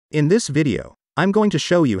In this video, I'm going to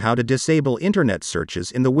show you how to disable internet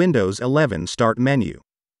searches in the Windows 11 Start menu.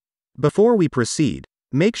 Before we proceed,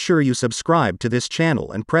 make sure you subscribe to this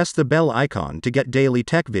channel and press the bell icon to get daily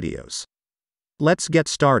tech videos. Let's get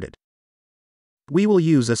started. We will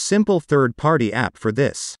use a simple third-party app for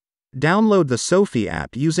this. Download the Sophie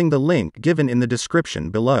app using the link given in the description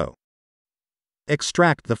below.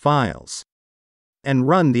 Extract the files and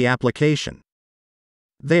run the application.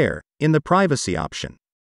 There, in the privacy option,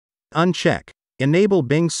 uncheck Enable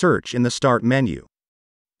Bing search in the Start menu.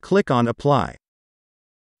 Click on Apply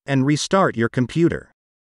and restart your computer.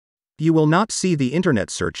 You will not see the internet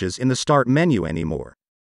searches in the Start menu anymore.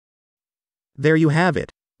 There you have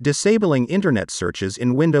it. Disabling internet searches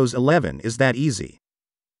in Windows 11 is that easy.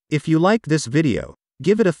 If you like this video,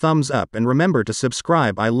 give it a thumbs up and remember to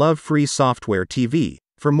subscribe. I love free software TV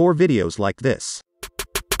for more videos like this.